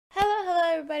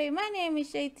everybody? My name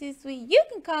is Shaytosweet. You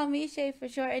can call me Shay for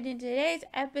short. And in today's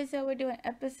episode, we're doing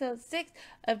episode 6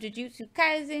 of Jujutsu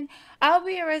Kaisen. I'll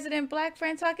be a resident black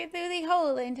friend talking through the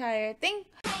whole entire thing.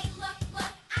 Hey, look,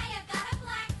 I have got a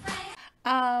black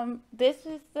friend. This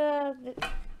is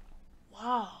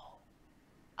wow.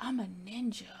 I'm a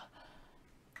ninja.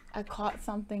 I caught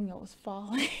something that was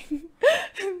falling.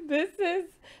 This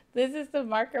is the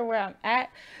marker where I'm at.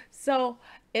 So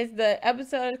it's the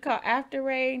episode called After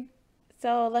Rain.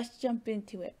 So let's jump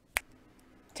into it.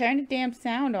 Turn the damn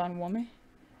sound on, woman.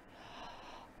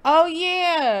 Oh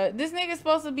yeah, this nigga's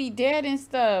supposed to be dead and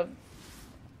stuff.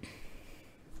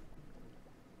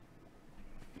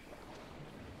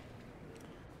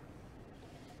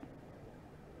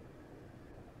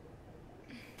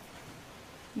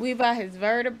 We bought his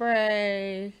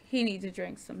vertebrae. He needs to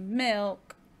drink some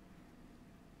milk.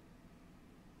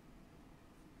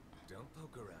 Don't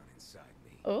poke around inside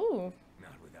me. Oh.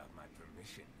 Not without my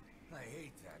permission. I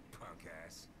hate that punk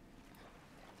ass.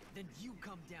 Then you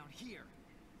come down here,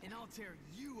 and I'll tear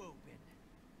you open.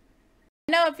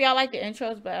 I know if y'all like the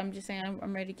intros, but I'm just saying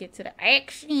I'm ready to get to the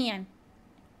action.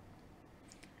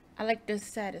 I like the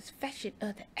satisfaction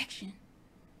of the action.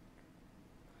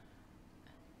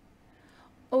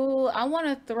 Oh, I want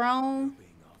a throne. You're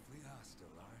being awfully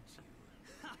hostile, aren't you?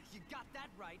 You got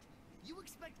that right. You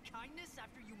expect kindness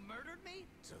after you murdered me?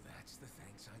 So that's the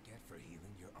thanks I get for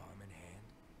healing your arm and hand?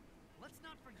 Let's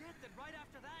not forget that right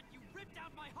after that, you ripped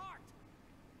out my heart.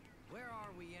 Where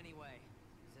are we anyway?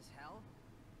 Is this hell?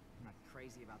 I'm not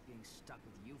crazy about being stuck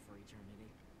with you for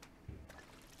eternity.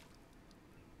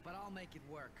 But I'll make it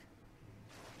work.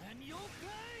 And you'll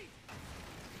pay!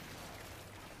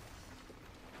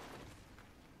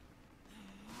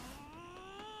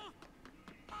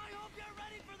 I hope you're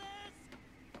ready for this!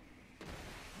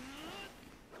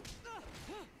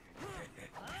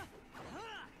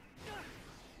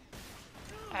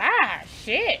 Ah,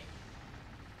 shit.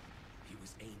 He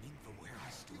was aiming for where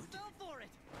I stood? You fell for it!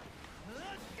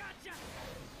 Gotcha!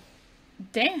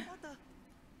 Damn. What the?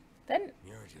 Then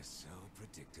You're just so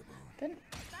predictable.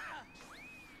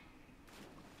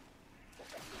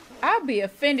 I'll be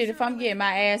offended if I'm getting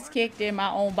my ass kicked in my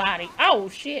own body. Oh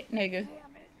shit, nigga.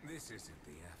 This isn't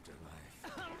the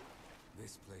afterlife.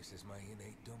 This place is my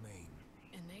innate domain.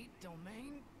 Innate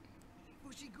domain?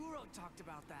 Fushiguro talked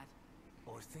about that.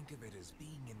 Or think of it as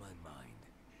being in my mind.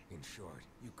 In short,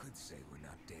 you could say we're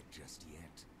not dead just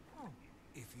yet. Oh.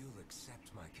 If you'll accept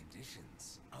my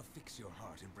conditions, I'll fix your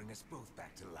heart and bring us both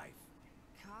back to life.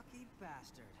 Cocky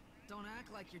bastard. Don't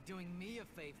act like you're doing me a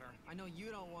favor. I know you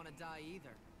don't want to die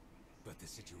either. But the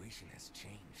situation has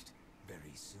changed.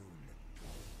 Very soon,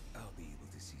 I'll be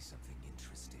able to see something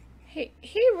interesting. He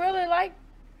really like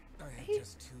I have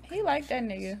just two he like that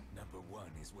conditions. nigga. Number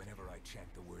one is whenever I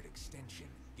chant the word extension,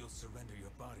 you'll surrender your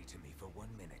body to me for 1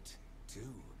 minute. 2,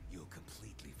 you'll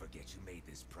completely forget you made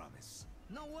this promise.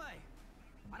 No way!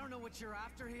 I don't know what you're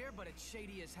after here, but it's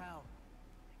shady as hell.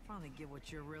 Finally get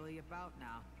what you're really about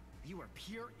now. You are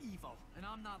pure evil, and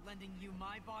I'm not lending you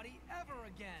my body ever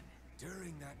again.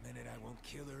 During that minute, I won't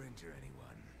kill or injure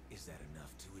anyone. Is that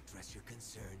enough to address your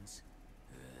concerns?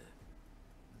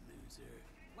 Loser.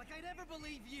 Like I'd ever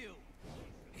believe you!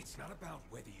 It's not about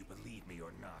whether you believe me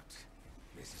or not.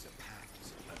 This is a pact,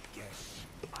 a guess.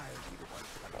 I'll be the one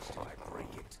punished if I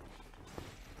break it.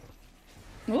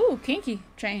 Ooh, kinky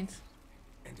chains.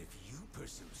 And if you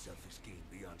pursue selfish gain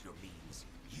beyond your means,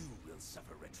 you will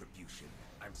suffer retribution.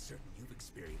 I'm certain you've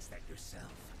experienced that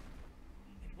yourself.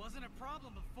 It wasn't a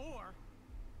problem before.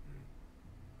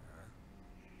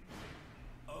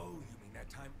 Oh, you mean that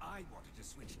time I wanted to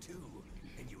switch too,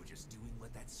 and you were just doing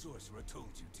what that sorcerer told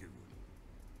you to.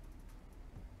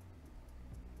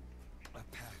 A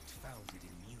pact founded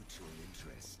in mutual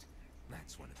interest.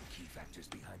 That's one of the key factors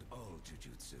behind all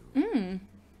jujutsu.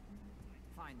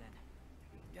 Fine then.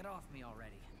 Get off me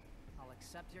already. I'll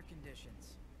accept your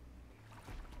conditions.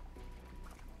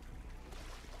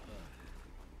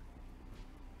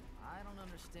 I don't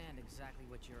understand exactly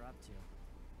what you're up to.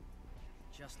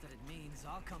 Just that it means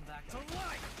I'll come back to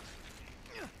life!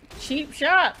 Cheap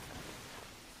shot.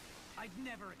 I'd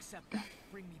never accept that.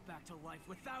 Bring me back to life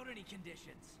without any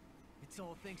conditions. It's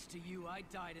all thanks to you I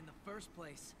died in the first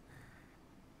place.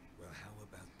 Well, how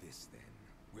about this then?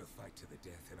 We'll fight to the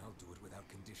death and I'll do it without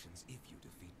conditions if you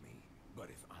defeat me. But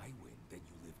if I win, then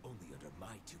you live only under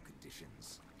my 2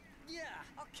 conditions. Yeah,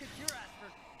 I'll kick your ass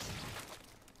for...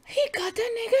 He got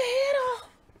that nigga head off.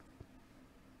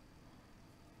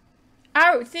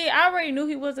 I already knew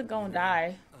he wasn't gonna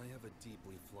die. I have a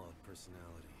deeply flawed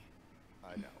personality.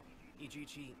 I know.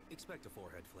 Ijichi, expect a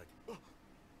forehead flick.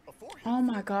 A forehead? Oh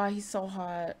my god, he's so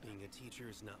hot. Being a teacher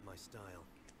is not my style.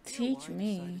 Teach why I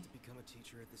me. decided to become a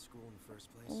teacher at this school in the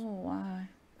first place? Oh, why?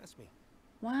 Ask me.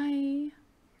 Why?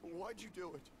 Why'd you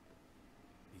do it?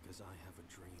 Because I have a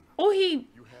dream. Oh, he.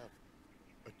 You have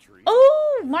a dream?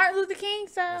 Oh, Martin Luther King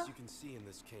style. As you can see in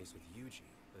this case with Yuji,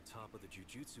 the top of the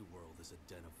Jujutsu world is a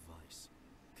den of vice.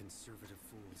 Conservative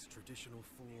fools, traditional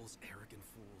fools, arrogant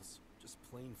fools, just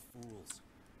plain fools.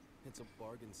 It's a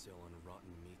bargain sale on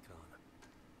rotten Mikan.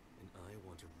 And I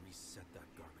want to reset that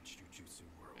garbage Jujutsu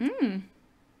world.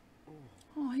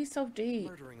 Oh, he's so deep.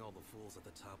 Murdering all the fools at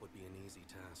the top would be an easy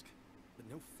task, but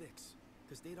no fix,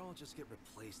 because they'd all just get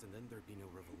replaced and then there'd be no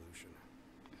revolution.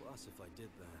 Plus, if I did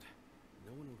that,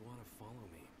 no one would want to follow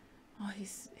me. Oh,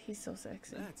 he's so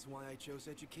sexy. That's why I chose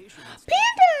education instead,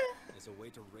 Panda! as a way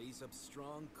to raise up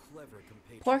strong, clever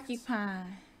compatriots.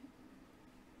 Porcupine.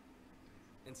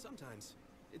 And sometimes,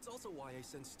 it's also why I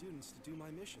send students to do my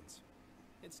missions.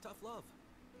 It's tough love.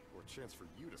 Or a chance for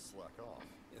you to slack off.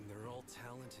 And they're all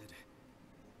talented.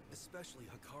 Especially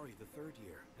Hakari the third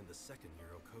year and the second year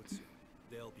Okotsu.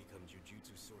 They'll become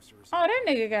Jujutsu sorcerers. Oh, that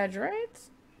nigga got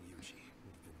dreads. Yuji,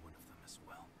 you've been one of them as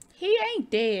well. He ain't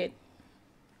dead.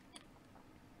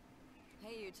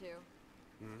 Hey, you two.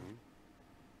 Mm-hmm.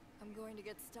 I'm going to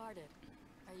get started.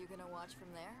 Are you gonna watch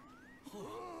from there?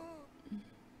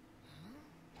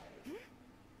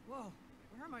 Whoa,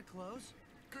 where are my clothes?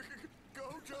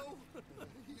 Gojo!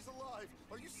 He's alive!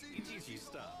 Are you seeing this? He's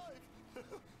alive!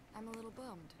 I'm a little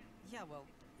bummed. Yeah, well,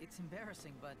 it's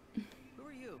embarrassing, but who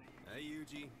are you? Hey,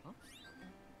 Yuji. Huh?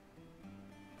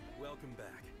 Welcome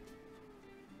back.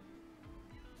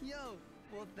 Yo,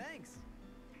 well, thanks.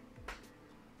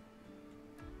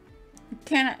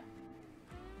 Can I?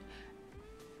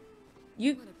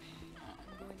 You. What a pain.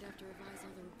 I'm going to have to revise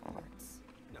all the reports.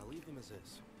 Now leave them as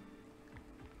is.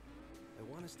 I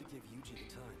want us to give Yuji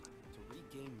the time to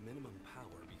regain minimum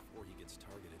power before he gets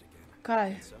targeted again.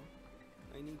 Okay. And so,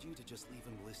 I need you to just leave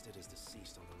him listed as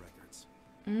deceased on the records.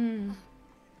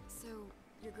 So,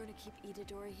 you're going to keep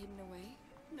Itadori hidden away?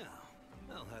 No,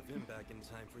 I'll have him back in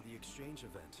time for the exchange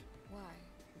event. Why?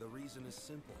 The reason is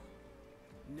simple.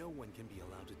 No one can be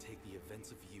allowed to take the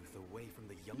events of youth away from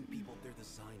the young people they're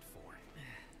designed for.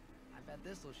 I bet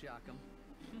this will shock him.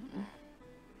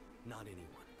 Not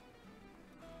anyone.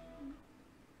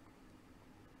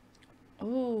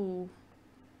 Ooh.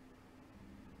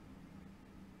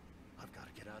 I've got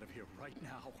to get out of here right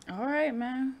now. All right,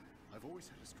 man. I've always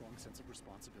had a strong sense of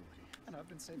responsibility, and I've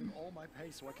been saving all my pay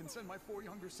so I can send my 4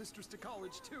 younger sisters to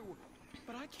college too.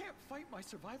 But I can't fight my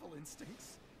survival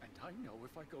instincts, and I know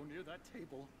if I go near that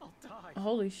table, I'll die.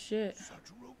 Holy shit.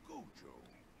 Satoru Gojo.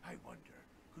 I wonder,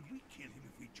 could we kill him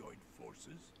if we joined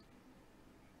forces?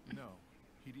 No.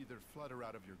 He'd either flutter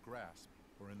out of your grasp,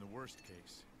 or in the worst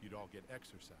case, you'd all get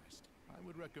exercised. I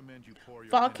would recommend you pour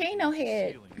your Volcano energy into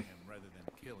head. sealing him rather than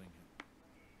killing him.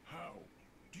 How?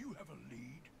 Do you have a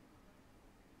lead?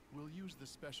 We'll use the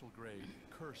special grade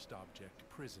cursed object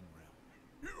prison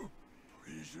realm.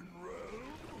 Prison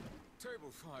realm? Table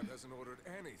 5 hasn't ordered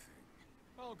anything.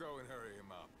 I'll go and hurry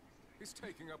him up. He's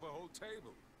taking up a whole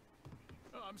table.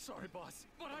 I'm sorry, boss,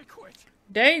 but I quit.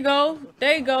 There you go.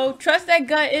 There you go. Trust that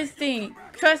gut instinct.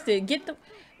 Trust it. Get the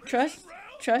trust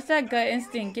that gut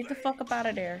instinct. Get the fuck up out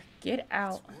of there. Get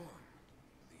out.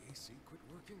 The AC quit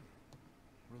working.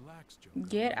 Relax, Joker.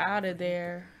 Get out of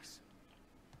there.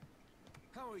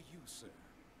 How are you, sir?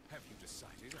 Have you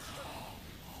decided?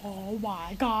 Oh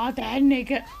my god, that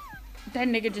nigga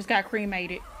just got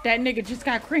cremated. That nigga just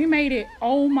got cremated.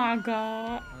 Oh my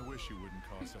god. I wish you wouldn't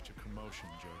cause such a commotion,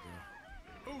 Joker.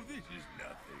 Oh, this is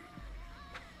nothing.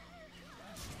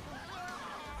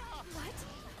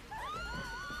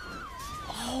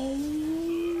 Oh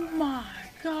my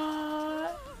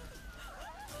god.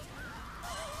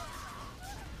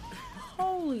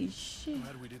 Holy shit.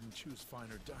 Glad we didn't choose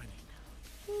finer dining.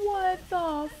 What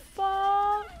the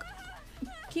fuck?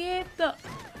 Get the...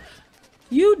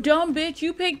 You dumb bitch.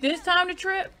 You picked this time to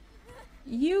trip?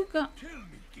 You got... Tell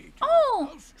me, Gator, Oh!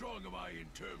 how strong am I in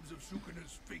terms of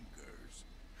Sukuna's fingers?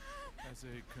 As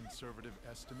a conservative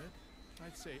estimate,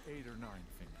 I'd say 8 or 9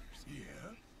 fingers.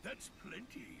 Yeah, that's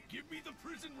plenty. Give me the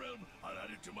prison realm. I'll add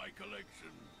it to my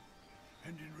collection.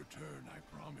 And in return, I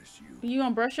promise you, You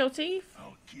gonna brush your teeth?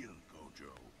 I'll kill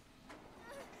Gojo.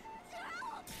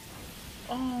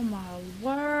 Oh my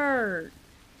word.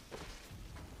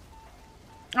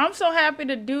 I'm so happy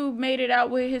the dude made it out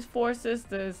with his 4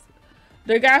 sisters.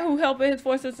 The guy who helped his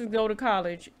 4 sisters go to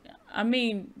college. I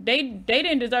mean, they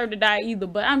didn't deserve to die either,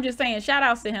 but I'm just saying, shout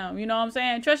outs to him. You know what I'm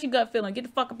saying? Trust your gut feeling. Get the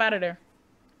fuck up out of there.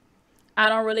 I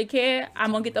don't really care.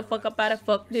 I'm gonna get the fuck up out of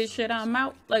fuck this shit. I'm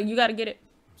out. Like, you gotta get it.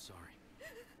 I'm sorry.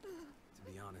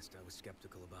 To be honest, I was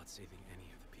skeptical about saving any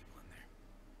of the people in there.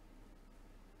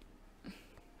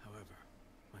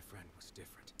 was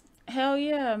different. Hell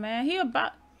yeah, man. He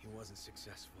wasn't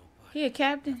successful, but he a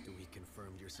captain. after we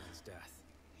confirmed your son's death,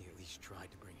 he at least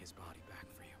tried to bring his body back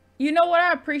for you. You know what?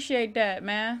 I appreciate that,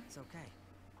 man. It's okay.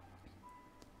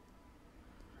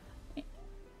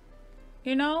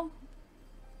 You know?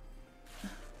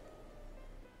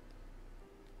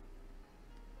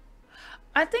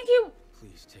 I think he...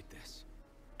 Please take this.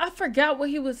 I forgot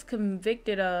what he was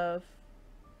convicted of.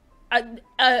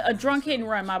 A drunk hit and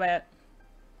run, my bad.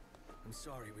 I'm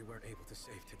sorry we weren't able to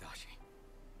save Tadashi.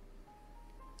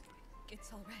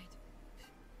 It's all right.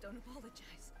 Don't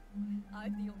apologize.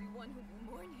 I'm the only one who will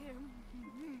mourn him.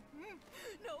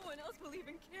 No one else will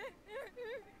even care.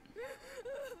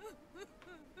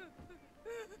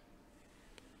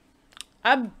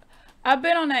 I've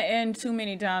been on that end too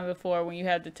many times before when you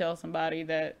have to tell somebody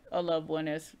that a loved one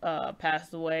has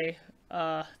passed away.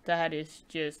 That is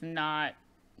just not...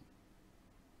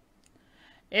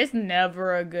 It's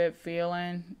never a good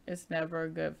feeling. It's never a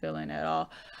good feeling at all.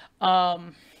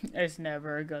 It's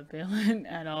never a good feeling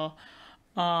at all.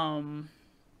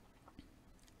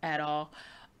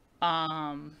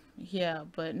 Yeah,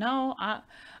 but no,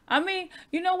 I mean,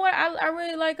 you know what I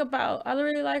really like about I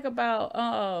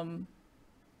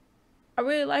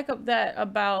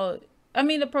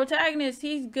mean, the protagonist,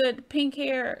 he's good, pink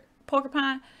hair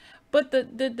porcupine, but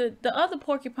the other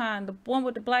porcupine, the one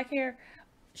with the black hair,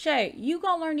 Shay, you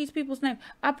gonna learn these people's names.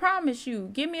 I promise you.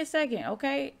 Give me a second,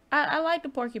 okay? I like the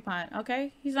porcupine,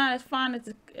 okay? He's not as fine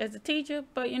as a teacher,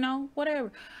 but you know,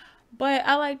 whatever. But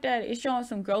I like that it's showing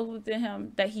some growth within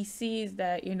him, that he sees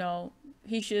that, you know,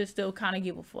 he should still kind of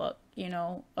give a fuck, you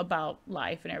know, about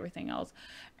life and everything else.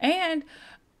 And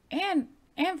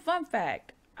fun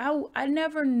fact, I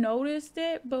never noticed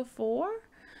it before.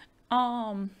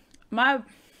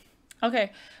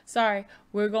 Okay, sorry,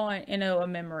 we're going into a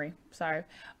memory. Sorry.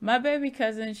 My baby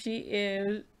cousin, she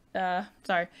is,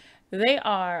 they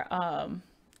are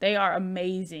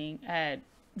amazing at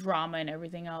drama and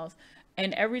everything else.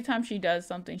 And every time she does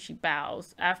something, she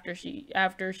bows after she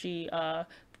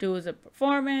does a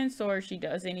performance, or she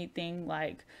does anything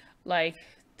like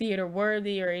theater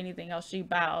worthy or anything else, she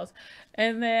bows.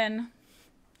 And then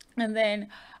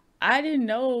I didn't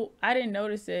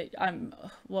notice it.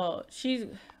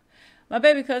 My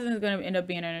baby cousin is going to end up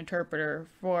being an interpreter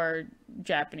for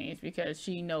Japanese because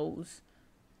she knows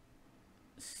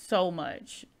so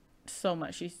much.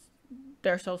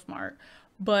 They're so smart.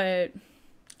 But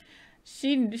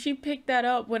she picked that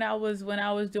up when I was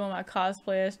doing my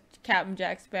cosplay as Captain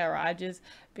Jack Sparrow.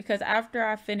 Because after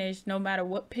I finished, no matter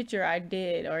what picture I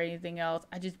did or anything else,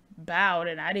 I just bowed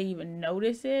and I didn't even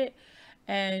notice it.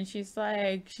 And she's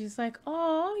like, that's so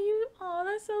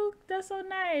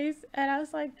nice. And I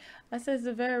said, it's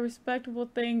a very respectable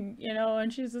thing, you know.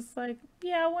 And she's just like,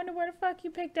 yeah, I wonder where the fuck you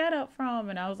picked that up from.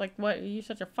 And I was like, what? You're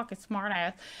such a fucking smart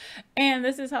ass. And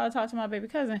this is how I talk to my baby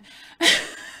cousin.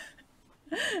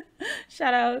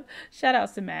 shout out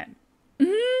to Matt. Yo,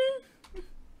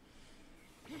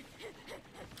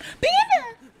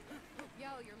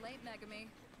 you're late, Megami.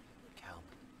 Cal.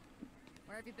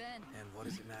 Where have you been? And what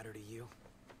does it matter to you?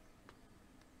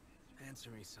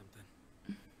 Answer me something.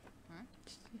 Huh?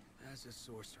 As a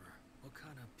sorcerer, what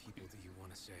kind of people do you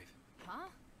want to save? Huh?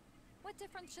 What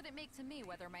difference should it make to me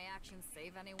whether my actions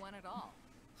save anyone at all?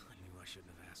 I knew I shouldn't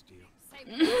have asked you. Save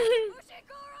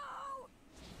Ushiguro!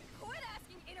 Quit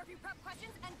asking interview prep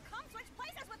questions and come switch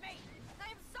places with me!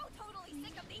 I am so totally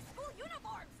sick of these school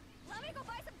uniforms! Let me go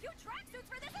buy some cute tracksuits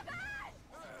for this event!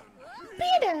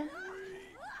 Peter!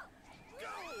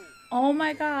 Oh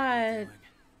my god.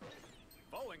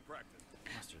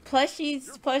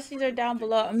 Plushies are down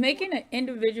below. I'm making an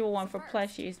individual one for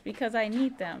plushies because I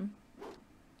need them.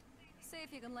 See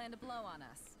if you can land a blow on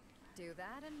us. Do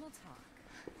that and we'll talk.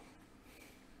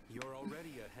 You're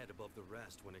already a head above the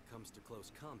rest when it comes to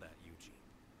close combat, Yuji.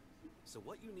 So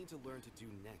what you need to learn to do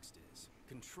next is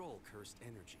control cursed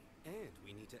energy. And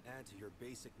we need to add to your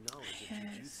basic knowledge of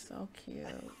Jujutsu. So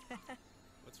cute.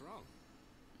 What's wrong?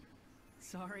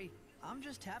 Sorry, I'm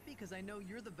just happy because I know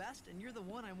you're the best and you're the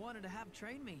one I wanted to have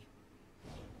train me.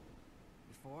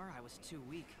 Before, I was too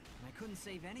weak and I couldn't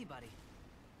save anybody.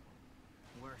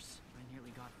 Worse, I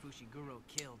nearly got Fushiguro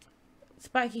killed.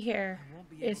 Spiky hair I won't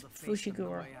be able is to face them the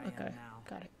Fushiguro. way I am Okay, now.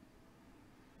 got it.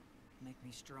 Make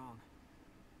me strong.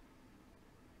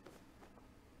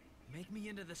 Make me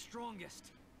into the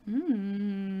strongest.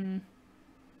 No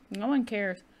one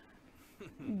cares.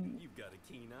 You've got a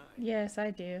keen eye. Yes, I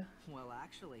do. Well,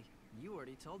 actually, you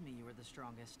already told me you were the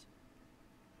strongest.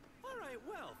 All right,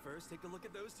 well, first take a look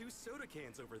at those two soda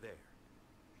cans over there.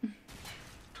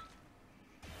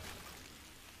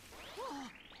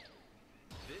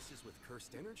 This is with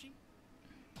cursed energy,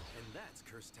 And that's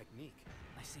cursed technique.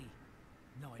 I see.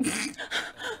 No, I don't.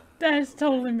 That is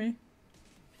totally me.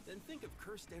 Then think of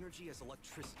cursed energy as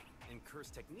electricity, and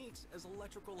cursed techniques as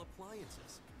electrical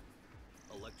appliances.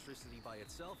 Electricity by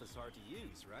itself is hard to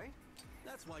use, right?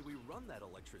 That's why we run that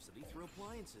electricity through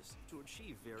appliances to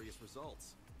achieve various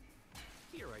results.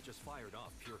 Here I just fired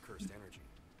off pure cursed energy.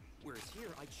 Whereas here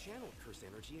I channeled cursed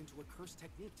energy into a cursed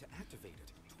technique to activate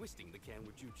it, twisting the can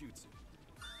with Jujutsu.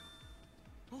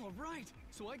 All right,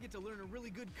 so I get to learn a really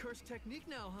good curse technique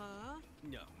now, huh?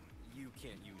 No, you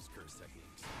can't use cursed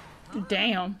techniques.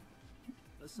 Damn.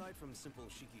 Aside from simple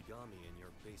shikigami and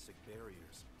your basic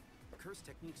barriers, cursed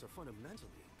techniques are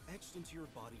fundamentally etched into your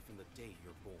body from the day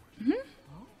you're born.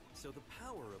 So the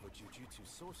power of a Jujutsu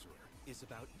sorcerer is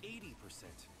about 80%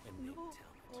 innate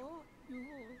talent.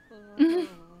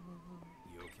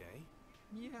 You okay?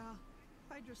 Yeah,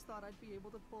 I just thought I'd be able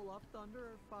to pull off thunder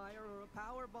or fire or a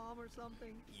power bomb or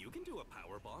something. You can do a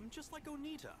power bomb just like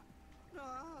Onita.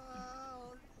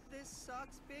 Oh, this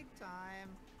sucks big time.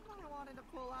 I wanted to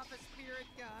pull off a spirit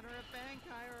gun or a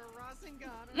bankai or a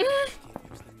Rasengan. Can't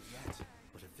use them yet,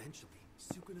 but eventually,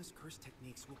 Sukuna's cursed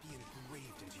techniques will be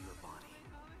engraved into your body.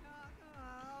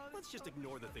 Let's just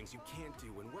ignore the things you can't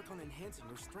do and work on enhancing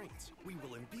your strengths. We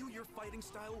will imbue your fighting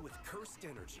style with cursed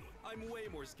energy. I'm way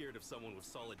more scared of someone with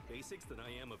solid basics than I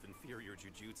am of inferior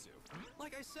jujutsu.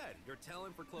 Like I said, your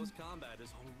talent for close combat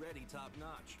is already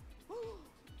top-notch.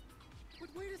 But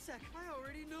wait a sec, I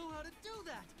already know how to do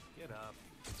that. Get up.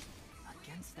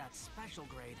 Against that special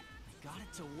grade, I got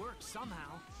it to work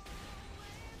somehow.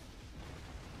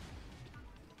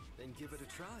 Then give it a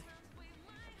try.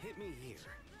 Hit me here.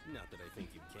 Not that I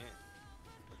think you can.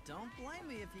 But don't blame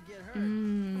me if you get hurt.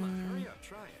 Come on, hurry up,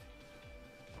 try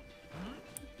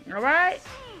it. All right.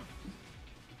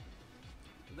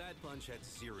 That punch had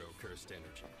 0 cursed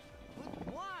energy.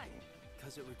 But why?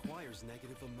 Because it requires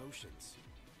negative emotions.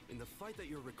 In the fight that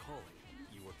you're recalling,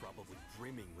 you were probably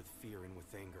brimming with fear and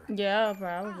with anger. Yeah,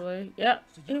 probably. Yep.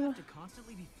 So you have to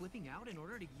constantly be flipping out in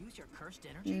order to use your cursed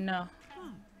energy? No.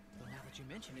 Well, now that you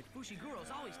mention it,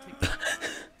 Fushiguro's always ticked off.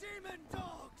 Demon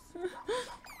dogs!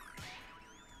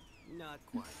 Not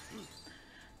quite.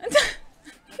 What's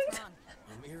wrong?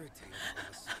 I'm irritated,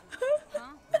 Alice.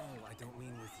 Huh? No, I don't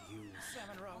mean with you.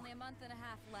 Only a month and a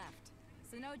half left.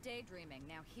 So no daydreaming.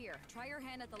 Now here, try your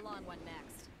hand at the long one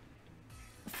next.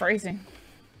 Phrasing.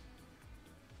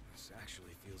 This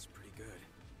actually feels pretty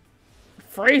good.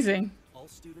 Phrasing. All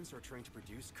students are trained to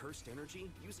produce cursed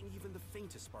energy using even the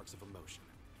faintest sparks of emotion.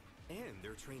 And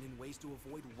they're trained in ways to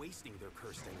avoid wasting their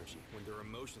cursed energy when their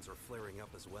emotions are flaring up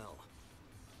as well.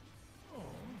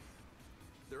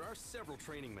 There are several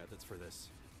training methods for this.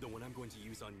 The one I'm going to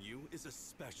use on you is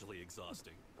especially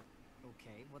exhausting.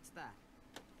 Okay, what's that?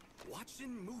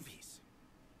 Watching movies.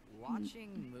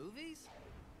 Watching movies?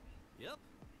 Yep.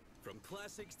 From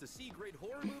classics to C-grade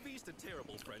horror movies to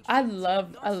terrible French. I films.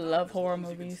 love Non-stop as horror long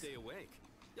as you can movies. stay awake.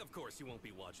 Of course, you won't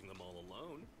be watching them all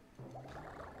alone.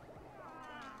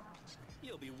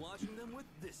 You'll be watching them with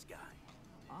this guy.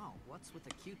 Oh, what's with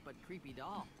the cute but creepy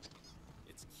doll?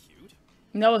 It's cute.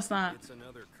 No, it's not. It's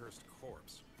another cursed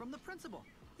corpse. From the principal.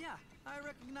 Yeah, I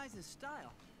recognize his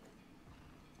style.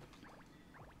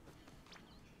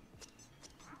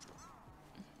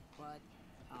 But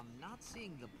I'm not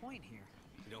seeing the point here.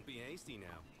 Don't be hasty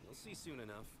now. You'll see soon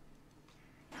enough.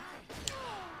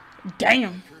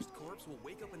 Damn. Cursed corpse will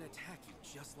wake up and attack you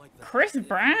just like that. Chris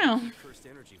Brown. Cursed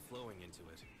energy flowing into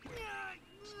it.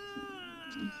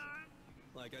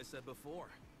 Like I said before,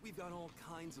 we've got all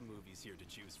kinds of movies here to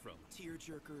choose from.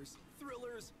 Tearjerkers,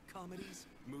 thrillers, comedies,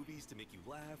 movies to make you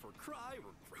laugh or cry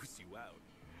or gross you out.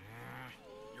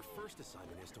 Your first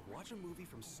assignment is to watch a movie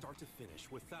from start to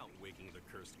finish without waking the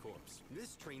cursed corpse.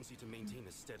 This trains you to maintain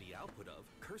a steady output of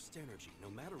cursed energy no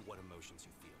matter what emotions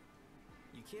you feel.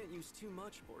 You can't use too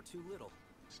much or too little.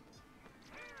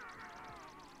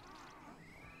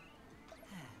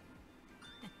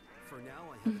 For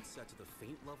now, I have it set to the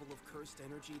faint level of cursed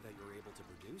energy that you're able to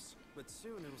produce, but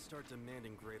soon it'll start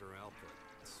demanding greater output,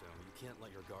 so you can't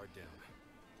let your guard down.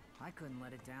 I couldn't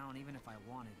let it down even if I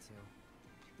wanted to.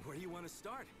 Where do you want to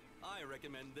start? I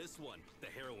recommend this one. The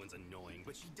heroine's annoying,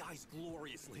 but she dies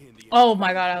gloriously in the end. Oh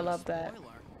my god, I love that.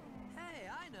 Spoiler. Hey,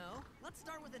 I know. Let's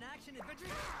start with an action adventure.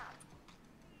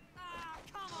 Ah,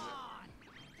 come on!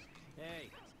 Hey,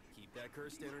 keep that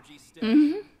cursed energy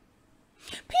steady.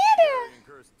 Peter!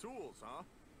 Cursed tools, huh?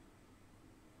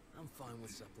 I'm fine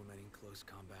with supplementing close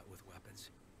combat with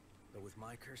weapons. But with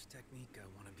my cursed technique, I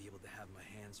want to be able to have my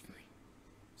hands free.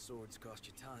 Swords cost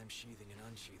you time sheathing and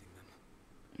unsheathing them.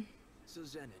 So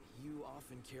Zenon, you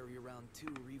often carry around 2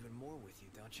 or even more with you,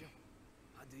 don't you?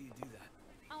 How do you do that?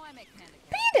 Oh, I make panda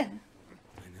cake. Panda.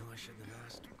 I know I shouldn't have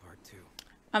asked. Part 2.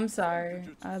 I'm sorry.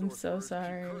 I'm so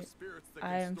sorry.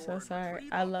 I am so sorry.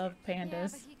 I love Yeah,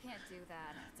 pandas. but he can't do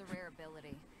that. It's a rare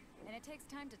ability. And it takes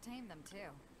time to tame them,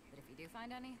 too. But if you do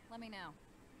find any, let me know.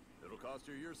 It'll cost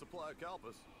you a year's supply of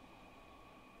Calpus.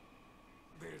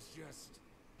 There's just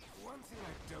one thing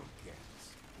I don't get.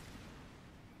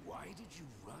 Why did you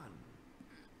run?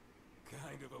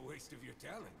 Kind of a waste of your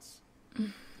talents. Do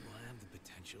I have the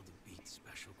potential to beat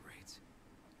special grades?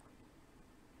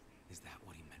 Is that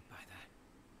what he meant by that?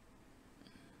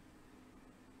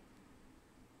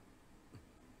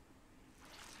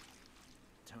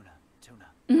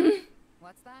 Tuna.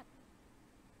 What's that?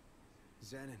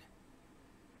 Zenon.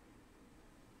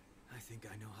 I think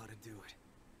I know how to do it.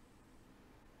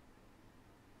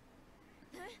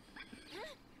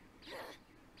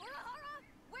 Urahara?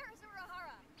 Where is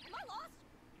Urahara? Am I lost?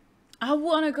 I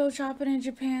want to go shopping in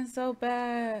Japan so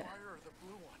bad. Fire the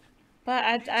blue one. But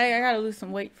I gotta lose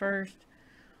some weight first.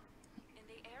 In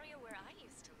the area where I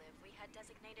used to live, we had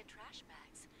designated trash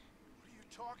bags. What are you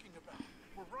talking about?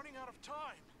 We're running out of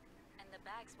time. And the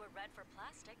bags were red for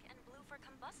plastic and blue for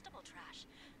combustible trash.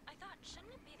 I thought,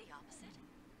 shouldn't it be the opposite?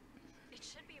 It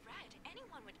should be red.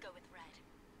 Anyone would go with red.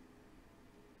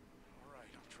 All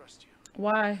right, I'll trust you.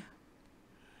 Why?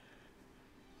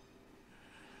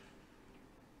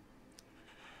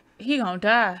 He gonna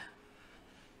die.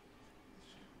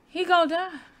 He gonna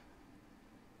die.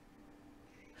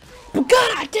 But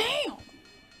god damn!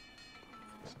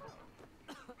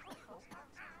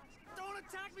 Don't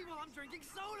attack me while I'm drinking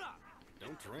soda!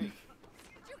 Don't drink.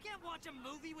 You can't watch a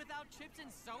movie without chips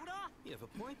and soda? You have a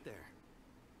point there.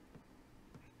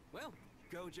 Well,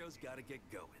 Gojo's gotta get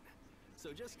going.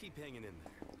 So just keep hanging in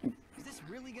there. Is this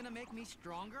really gonna make me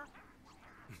stronger?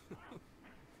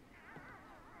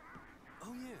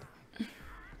 Oh yeah.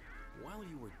 While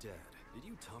you were dead, did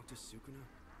you talk to Sukuna?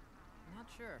 Not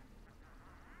sure.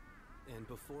 And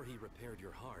before he repaired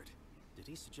your heart, did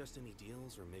he suggest any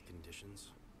deals or make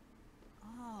conditions?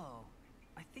 Oh,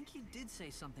 I think he did say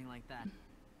something like that.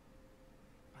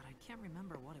 But I can't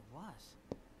remember what it was.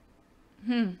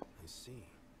 I see.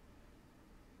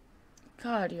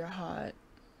 God, you're hot.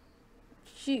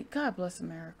 God bless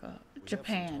America. We have some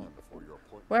Japan. time before your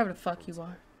appointment. Wherever the fuck you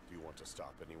are. Do you want to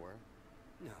stop anywhere?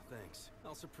 No, thanks.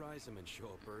 I'll surprise him and show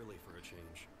up early for a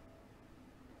change.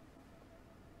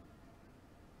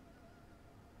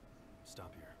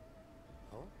 Stop here.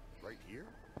 Huh? Right here?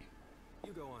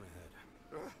 You go on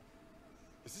ahead.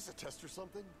 Is this a test or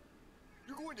something?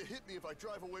 You're going to hit me if I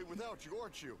drive away without you,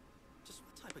 aren't you? Just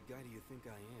what type of guy do you think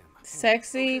I am?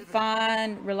 Sexy,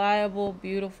 fine, reliable,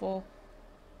 beautiful.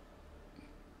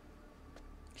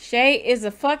 Shay is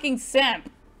a fucking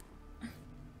simp.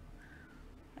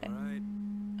 Alright.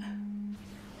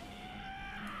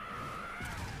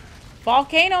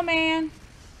 Volcano Man.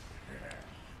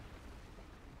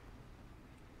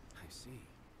 I see.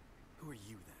 Who are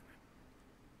you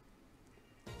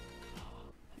then?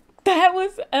 That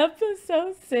was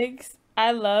episode 6.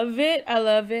 I love it. I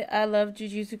love it. I love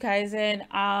Jujutsu Kaisen.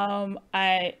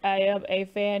 I am a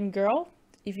fangirl.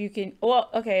 If you can, well,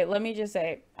 okay, let me just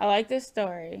say, I like this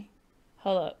story.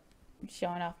 Hold up. I'm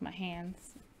showing off my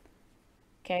hands.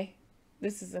 Okay?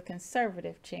 This is a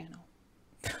conservative channel.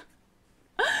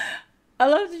 I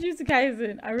love Jujutsu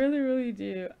Kaisen. I really, really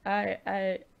do. I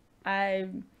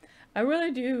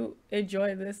really do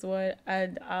enjoy this one.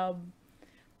 And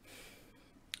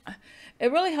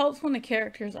it really helps when the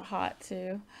characters are hot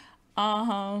too.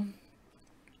 I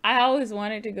always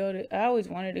wanted to go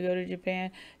to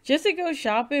Japan just to go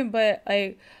shopping, but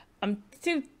like I'm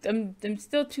still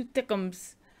too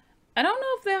thickums. I don't know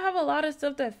if they have a lot of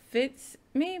stuff that fits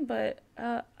me, but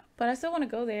I still want to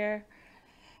go there.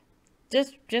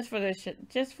 Just for the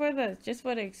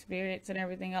experience and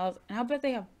everything else. And I bet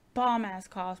they have bomb ass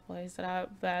cosplays that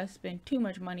I spend too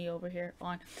much money over here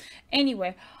on.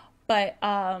 Anyway, but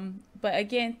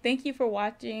again, thank you for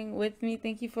watching with me.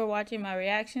 Thank you for watching my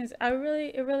reactions.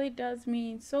 It really does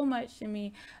mean so much to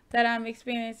me that I'm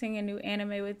experiencing a new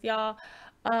anime with y'all.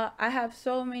 I have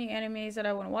so many animes that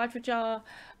I want to watch with y'all.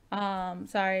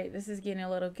 Sorry, this is getting a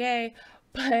little gay,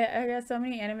 but I got so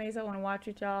many animes I want to watch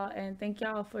with y'all, and thank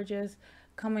y'all for just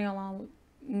coming along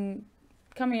to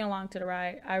the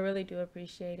ride. I really do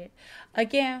appreciate it.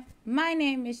 Again, my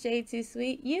name is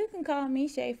Shaytosweet. You can call me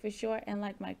Shay for short, and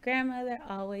like my grandmother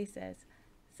always says,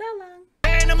 so long.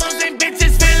 Animals and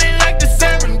bitches feeling like the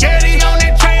Serengeti. On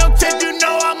that trail tip, you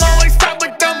know I'm always top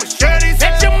with the machetes.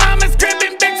 At your mama's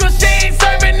cribbing bitch, well she ain't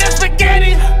serving the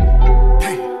spaghetti.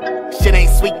 Hey, shit ain't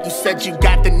sweet, you said you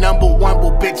got the #1,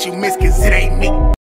 well bitch you miss cause it ain't me.